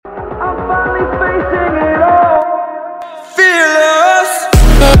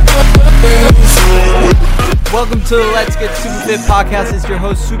Welcome to the Let's Get Super Fit podcast. It's your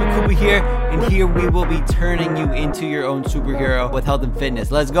host, Super Kuba here, and here we will be turning you into your own superhero with health and fitness.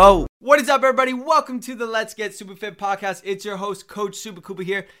 Let's go. What is up, everybody? Welcome to the Let's Get Super Fit podcast. It's your host, Coach Super Kuba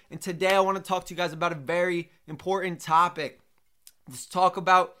here, and today I want to talk to you guys about a very important topic. Let's talk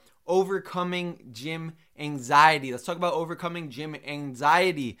about overcoming gym anxiety.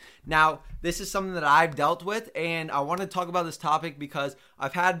 Now, this is something that I've dealt with, and I want to talk about this topic because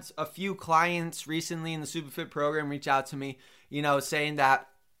I've had a few clients recently in the SuperFit program reach out to me, saying that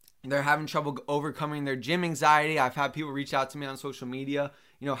they're having trouble overcoming their gym anxiety. I've had people reach out to me on social media,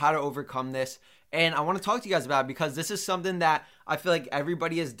 how to overcome this. And I want to talk to you guys about it because this is something that I feel like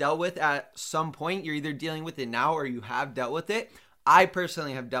everybody has dealt with at some point. You're either dealing with it now or you have dealt with it. I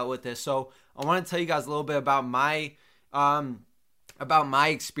personally have dealt with this, so I want to tell you guys a little bit about my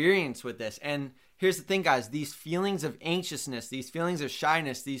experience with this. And here's the thing, guys: these feelings of anxiousness, these feelings of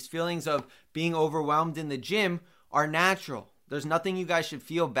shyness, these feelings of being overwhelmed in the gym are natural. There's nothing you guys should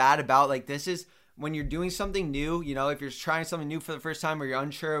feel bad about. Like, this is when you're doing something new. If you're trying something new for the first time or you're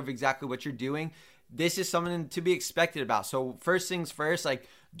unsure of exactly what you're doing, this is something to be expected about. So first things first,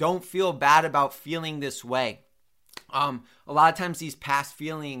 don't feel bad about feeling this way. A lot of times these past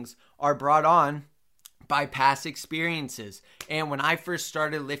feelings are brought on by past experiences. And when I first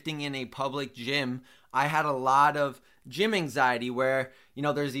started lifting in a public gym, I had a lot of gym anxiety where,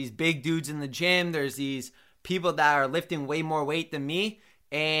 there's these big dudes in the gym. There's these people that are lifting way more weight than me.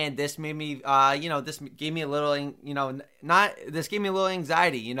 And this made me, this gave me a little, this gave me a little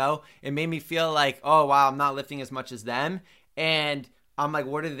anxiety, It made me feel like, oh, wow, I'm not lifting as much as them. And I'm like,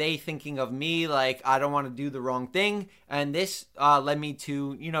 what are they thinking of me? Like, I don't want to do the wrong thing. And this led me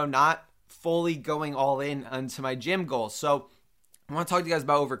to, not fully going all in onto my gym goals. So I want to talk to you guys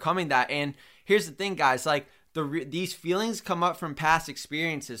about overcoming that. And here's the thing, guys, these feelings come up from past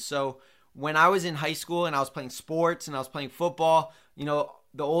experiences. So when I was in high school and I was playing sports and I was playing football, the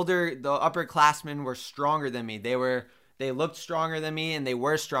upperclassmen were stronger than me. They looked stronger than me and they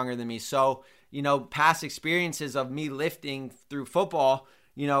were stronger than me. So, past experiences of me lifting through football,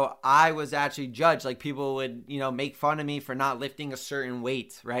 I was actually judged. Like, people would, make fun of me for not lifting a certain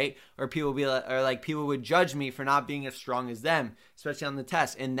weight, right? Or people would judge me for not being as strong as them, especially on the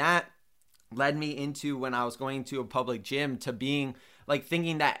test. And that led me into, when I was going to a public gym, to being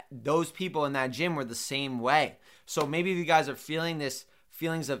thinking that those people in that gym were the same way. So maybe if you guys are feeling this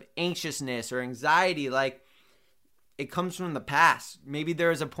feelings of anxiousness or anxiety, it comes from the past. Maybe there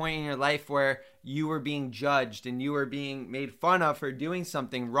was a point in your life where you were being judged and you were being made fun of for doing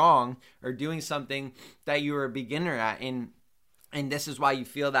something wrong or doing something that you were a beginner at. And this is why you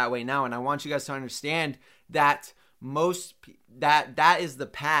feel that way now. And I want you guys to understand that that is the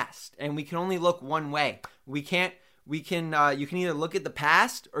past, and we can only look one way. You can either look at the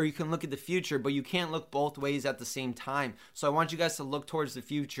past or you can look at the future, but you can't look both ways at the same time. So I want you guys to look towards the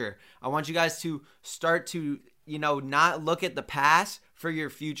future. I want you guys to start to not look at the past for your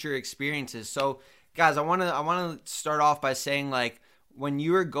future experiences. So guys, I want to start off by saying, when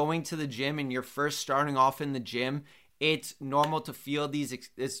you are going to the gym and you're first starting off in the gym, it's normal to feel these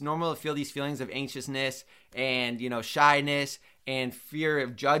feelings of anxiousness and, shyness and fear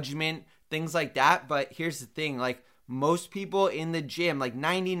of judgment, things like that. But here's the thing, most people in the gym,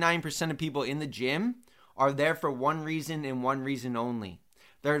 99% of people in the gym are there for one reason and one reason only.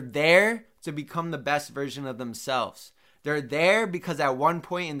 They're there to become the best version of themselves. They're there because at one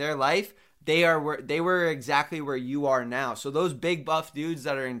point in their life, they were exactly where you are now. So those big buff dudes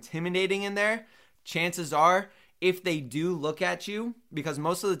that are intimidating in there, chances are, if they do look at you, because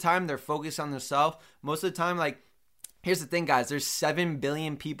most of the time they're focused on themselves, most of the time, here's the thing, guys, there's 7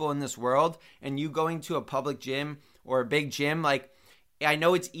 billion people in this world, and you going to a public gym or a big gym, I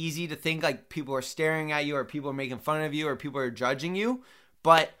know it's easy to think people are staring at you or people are making fun of you or people are judging you,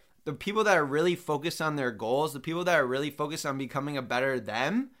 but the people that are really focused on their goals, the people that are really focused on becoming a better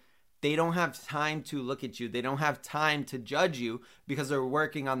them, they don't have time to look at you. They don't have time to judge you because they're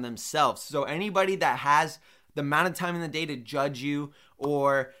working on themselves. So anybody that has the amount of time in the day to judge you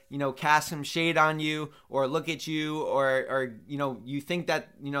or, cast some shade on you or look at you or you think that,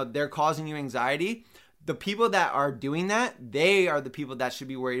 they're causing you anxiety, the people that are doing that, they are the people that should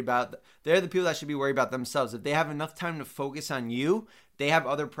be worried about. They're the people that should be worried about themselves. If they have enough time to focus on you, they have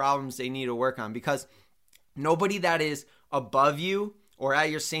other problems they need to work on, because nobody that is above you or at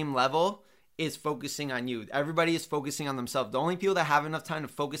your same level is focusing on you. Everybody is focusing on themselves. The only people that have enough time to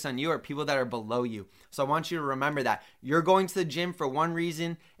focus on you are people that are below you. So I want you to remember that. You're going to the gym for one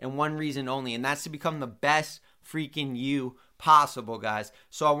reason and one reason only, and that's to become the best freaking you possible, guys.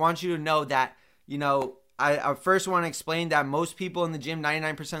 So I want you to know that, I first want to explain that most people in the gym,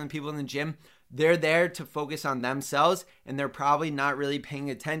 99% of the people in the gym, they're there to focus on themselves, and they're probably not really paying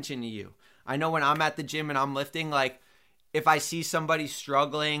attention to you. I know when I'm at the gym and I'm lifting, like if I see somebody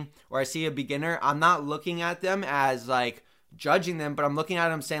struggling or I see a beginner, I'm not looking at them as like judging them, but I'm looking at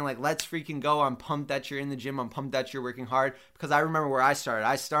them saying like, let's freaking go. I'm pumped that you're in the gym. I'm pumped that you're working hard, because I remember where I started.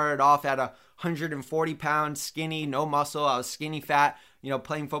 I started off at 140 pounds, skinny, no muscle. I was skinny fat,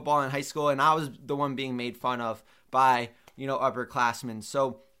 playing football in high school, and I was the one being made fun of by, upperclassmen.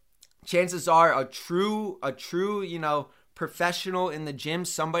 So chances are a true, professional in the gym,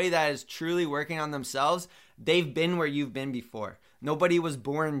 somebody that is truly working on themselves, they've been where you've been before. Nobody was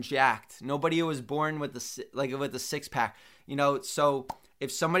born jacked. Nobody was born with a six pack. So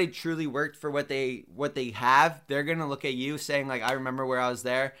if somebody truly worked for what they have, they're going to look at you saying like, I remember where I was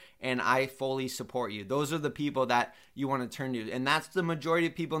there and I fully support you. Those are the people that you want to turn to. And that's the majority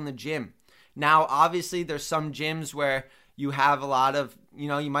of people in the gym. Now, obviously there's some gyms where you have a lot of,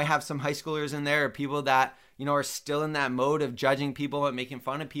 you might have some high schoolers in there, or people that, are still in that mode of judging people and making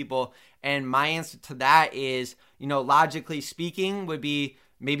fun of people. And my answer to that is, logically speaking, would be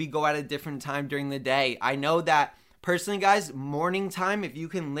maybe go at a different time during the day. I know that personally, guys, morning time, if you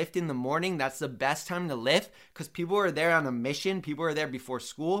can lift in the morning, that's the best time to lift, because people are there on a mission. People are there before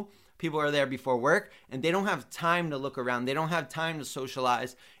school. People are there before work, and they don't have time to look around. They don't have time to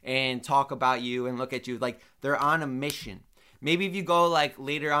socialize and talk about you and look at you. Like, they're on a mission. Maybe if you go like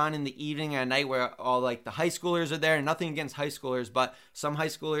later on in the evening at night where all like the high schoolers are there, and nothing against high schoolers, but some high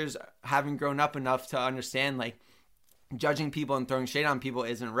schoolers haven't grown up enough to understand like judging people and throwing shade on people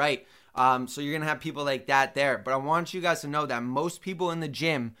isn't right. So you're going to have people like that there. But I want you guys to know that most people in the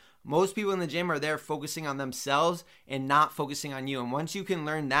gym are there focusing on themselves and not focusing on you. And once you can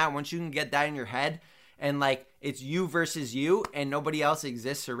learn that, once you can get that in your head, and like it's you versus you and nobody else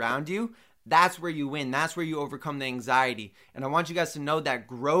exists around you, that's where you win. That's where you overcome the anxiety. And I want you guys to know that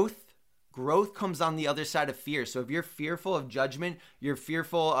growth comes on the other side of fear. So if you're fearful of judgment, you're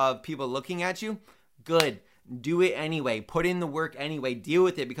fearful of people looking at you, good. Do it anyway. Put in the work anyway. Deal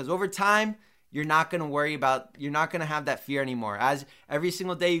with it, because over time, you're not going to have that fear anymore. As every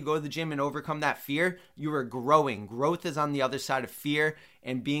single day you go to the gym and overcome that fear, you are growing. Growth is on the other side of fear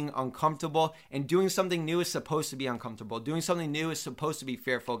and being uncomfortable. And doing something new is supposed to be uncomfortable. Doing something new is supposed to be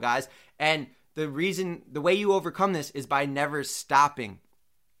fearful, guys. And the way you overcome this is by never stopping.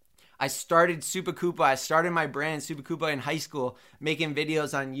 I started Super Koopa. I started my brand Super Koopa in high school, making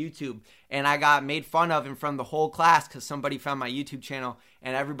videos on YouTube, and I got made fun of in front of the whole class because somebody found my YouTube channel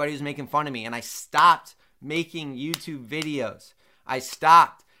and everybody was making fun of me. And I stopped making YouTube videos. I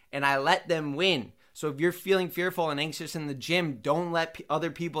stopped and I let them win. So if you're feeling fearful and anxious in the gym, don't let other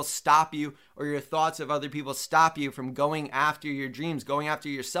people stop you, or your thoughts of other people stop you from going after your dreams, going after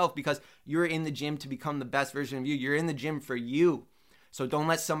yourself, because you're in the gym to become the best version of you. You're in the gym for you. So don't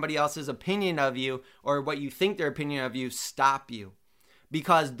let somebody else's opinion of you or what you think their opinion of you stop you.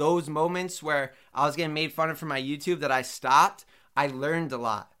 Because those moments where I was getting made fun of for my YouTube that I stopped, I learned a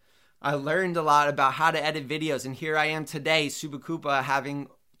lot. I learned a lot about how to edit videos. And here I am today, Super Koopa, having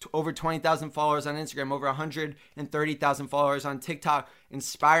over 20,000 followers on Instagram, over 130,000 followers on TikTok,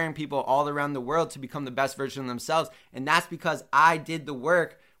 inspiring people all around the world to become the best version of themselves. And that's because I did the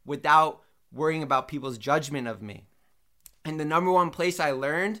work without worrying about people's judgment of me. And the number one place I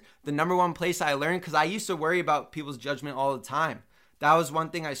learned, because I used to worry about people's judgment all the time. That was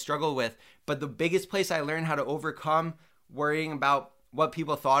one thing I struggled with. But the biggest place I learned how to overcome worrying about what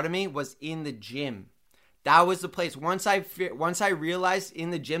people thought of me was in the gym. That was the place. Once I realized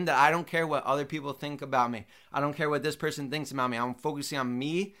in the gym that I don't care what other people think about me. I don't care what this person thinks about me. I'm focusing on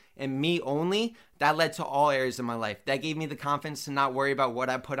me and me only. That led to all areas of my life. That gave me the confidence to not worry about what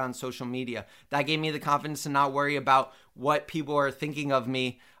I put on social media. That gave me the confidence to not worry about what people are thinking of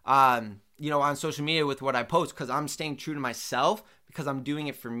me, on social media with what I post, because I'm staying true to myself, because I'm doing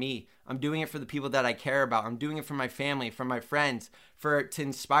it for me. I'm doing it for the people that I care about. I'm doing it for my family, for my friends, to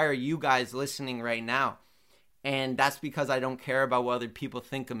inspire you guys listening right now. And that's because I don't care about what other people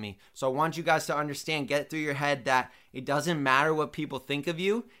think of me. So I want you guys to understand, get through your head that it doesn't matter what people think of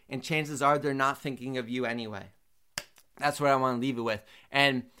you, and chances are they're not thinking of you anyway. That's what I want to leave it with.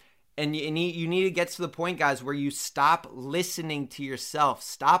 And you need to get to the point, guys, where you stop listening to yourself.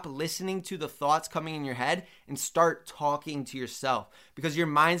 Stop listening to the thoughts coming in your head and start talking to yourself. Because your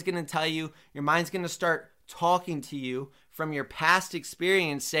mind's going to tell you, your mind's going to start talking to you from your past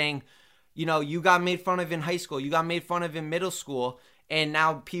experience saying, you got made fun of in high school, you got made fun of in middle school, and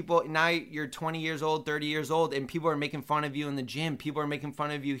now you're 20 years old, 30 years old, and people are making fun of you in the gym. People are making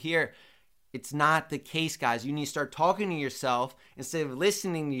fun of you here. It's not the case, guys. You need to start talking to yourself instead of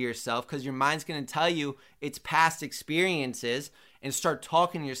listening to yourself, because your mind's going to tell you its past experiences, and start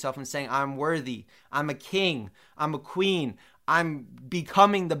talking to yourself and saying, I'm worthy, I'm a king, I'm a queen, I'm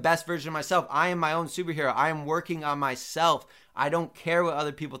becoming the best version of myself. I am my own superhero. I am working on myself. I don't care what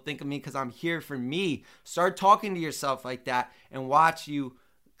other people think of me because I'm here for me. Start talking to yourself like that and watch you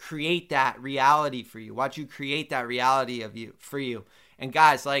create that reality for you. Watch you create that reality of you for you. And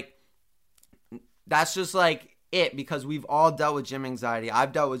guys, like, that's just like it, because we've all dealt with gym anxiety.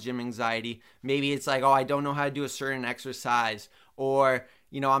 I've dealt with gym anxiety. Maybe it's like, oh, I don't know how to do a certain exercise, or,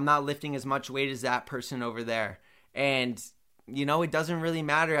 I'm not lifting as much weight as that person over there. And it doesn't really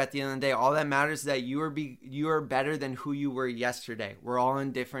matter at the end of the day. All that matters is that you are better than who you were yesterday. We're all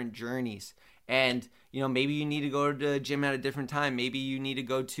on different journeys. And, maybe you need to go to the gym at a different time. Maybe you need to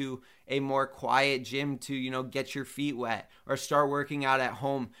go to a more quiet gym to, get your feet wet or start working out at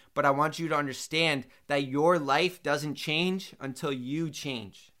home. But I want you to understand that your life doesn't change until you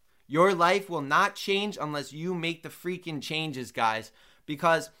change. Your life will not change unless you make the freaking changes, guys.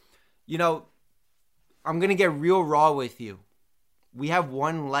 Because, I'm going to get real raw with you. We have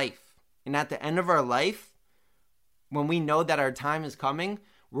one life. And at the end of our life, when we know that our time is coming,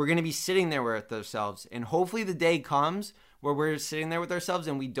 we're going to be sitting there with ourselves. And hopefully the day comes where we're sitting there with ourselves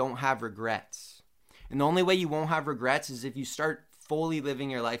and we don't have regrets. And the only way you won't have regrets is if you start fully living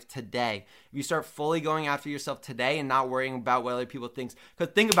your life today. If you start fully going after yourself today and not worrying about what other people think.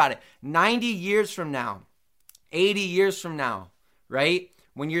 Because think about it, 90 years from now, 80 years from now, right?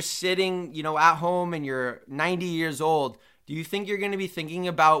 When you're sitting, at home and you're 90 years old, do you think you're going to be thinking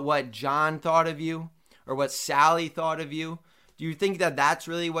about what John thought of you or what Sally thought of you? Do you think that that's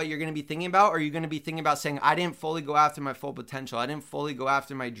really what you're going to be thinking about? Or are you going to be thinking about saying, I didn't fully go after my full potential. I didn't fully go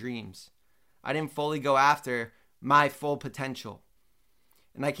after my dreams. I didn't fully go after my full potential.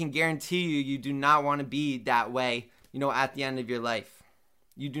 And I can guarantee you do not want to be that way, at the end of your life.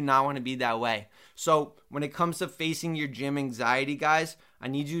 You do not want to be that way. So when it comes to facing your gym anxiety, guys, I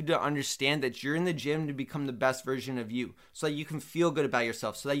need you to understand that you're in the gym to become the best version of you, so that you can feel good about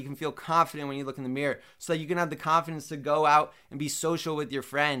yourself, so that you can feel confident when you look in the mirror, so that you can have the confidence to go out and be social with your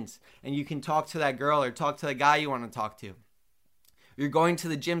friends, and you can talk to that girl or talk to the guy you want to talk to. You're going to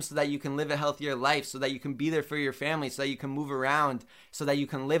the gym so that you can live a healthier life, so that you can be there for your family, so that you can move around, so that you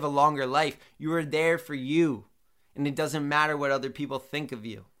can live a longer life. You are there for you, and it doesn't matter what other people think of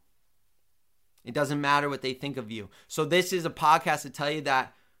you. It doesn't matter what they think of you. So this is a podcast to tell you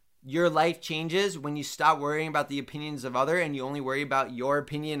that your life changes when you stop worrying about the opinions of others and you only worry about your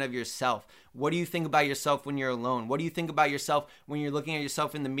opinion of yourself. What do you think about yourself when you're alone? What do you think about yourself when you're looking at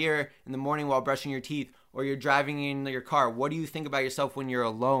yourself in the mirror in the morning while brushing your teeth, or you're driving in your car? What do you think about yourself when you're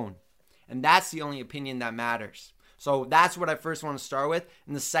alone? And that's the only opinion that matters. So that's what I first want to start with.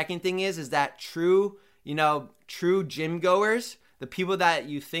 And the second thing is that true gym goers, the people that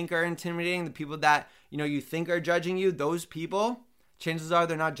you think are intimidating, the people that, you think are judging you, those people, chances are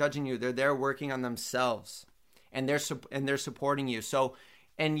they're not judging you. They're there working on themselves, and they're supporting you. So,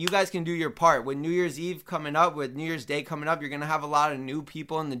 and you guys can do your part. With New Year's Eve coming up, with New Year's Day coming up, you're going to have a lot of new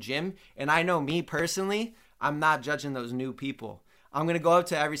people in the gym. And I know me personally, I'm not judging those new people. I'm going to go up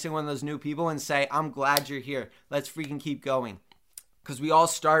to every single one of those new people and say, I'm glad you're here. Let's freaking keep going. Because we all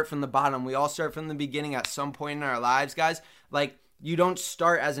start from the bottom. We all start from the beginning at some point in our lives, guys. Like, you don't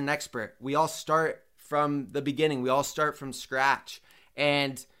start as an expert. We all start from the beginning. We all start from scratch.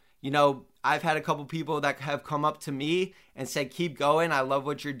 And, I've had a couple people that have come up to me and said, keep going. I love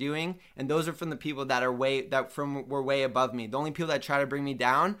what you're doing. And those are from the people that were way above me. The only people that try to bring me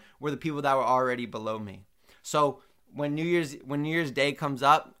down were the people that were already below me. So when New Year's Day comes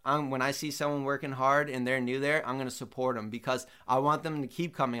up, when I see someone working hard and they're new there, I'm going to support them, because I want them to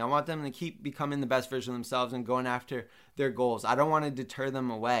keep coming. I want them to keep becoming the best version of themselves and going after their goals. I don't want to deter them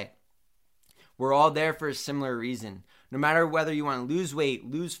away. We're all there for a similar reason. No matter whether you want to lose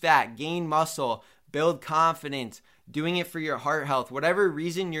weight, lose fat, gain muscle, build confidence, doing it for your heart health, whatever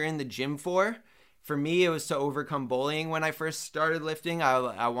reason you're in the gym for me, it was to overcome bullying. When I first started lifting,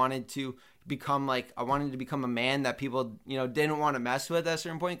 I wanted to become a man that people, didn't want to mess with at a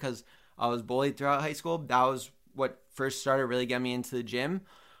certain point, because I was bullied throughout high school. That was what first started really getting me into the gym.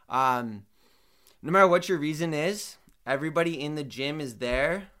 No matter what your reason is, everybody in the gym is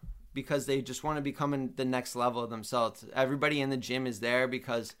there because they just want to become in the next level of themselves. Everybody in the gym is there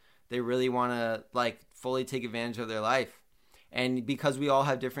because they really want to fully take advantage of their life. And because we all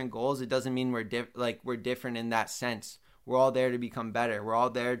have different goals, it doesn't mean we're different in that sense. We're all there to become better. We're all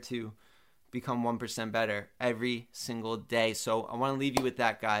there to become 1% better every single day. So I want to leave you with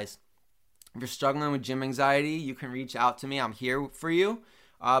that, guys. If you're struggling with gym anxiety, you can reach out to me. I'm here for you.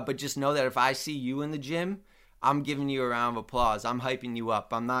 But just know that if I see you in the gym, I'm giving you a round of applause. I'm hyping you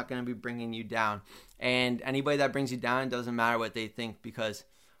up. I'm not going to be bringing you down. And anybody that brings you down, it doesn't matter what they think, because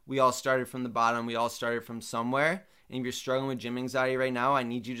we all started from the bottom. We all started from somewhere. And if you're struggling with gym anxiety right now, I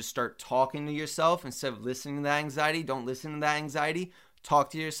need you to start talking to yourself instead of listening to that anxiety. Don't listen to that anxiety. Talk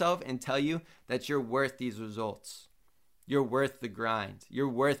to yourself and tell you that you're worth these results. You're worth the grind. You're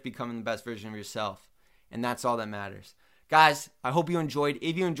worth becoming the best version of yourself. And that's all that matters. Guys, I hope you enjoyed.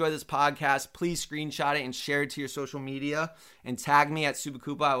 If you enjoyed this podcast, please screenshot it and share it to your social media and tag me at Super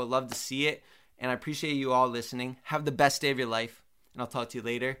Koopa. I would love to see it. And I appreciate you all listening. Have the best day of your life. And I'll talk to you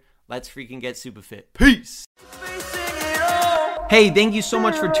later. Let's freaking get super fit. Peace. Hey, thank you so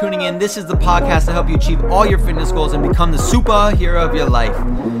much for tuning in. This is the podcast to help you achieve all your fitness goals and become the superhero of your life.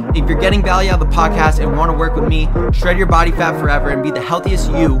 If you're getting value out of the podcast and want to work with me, shred your body fat forever and be the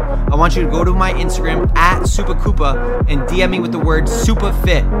healthiest you, I want you to go to my Instagram at SuperKoopa and DM me with the word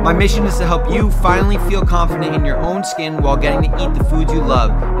SuperFit. My mission is to help you finally feel confident in your own skin while getting to eat the foods you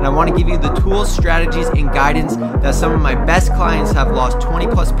love. And I want to give you the tools, strategies, and guidance that some of my best clients have lost 20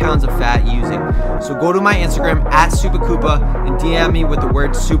 plus pounds of fat using. So go to my Instagram at SuperKoopa and DM me with the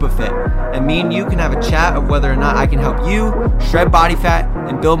word SuperFit. And me and you can have a chat of whether or not I can help you shred body fat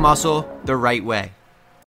and build muscle the right way.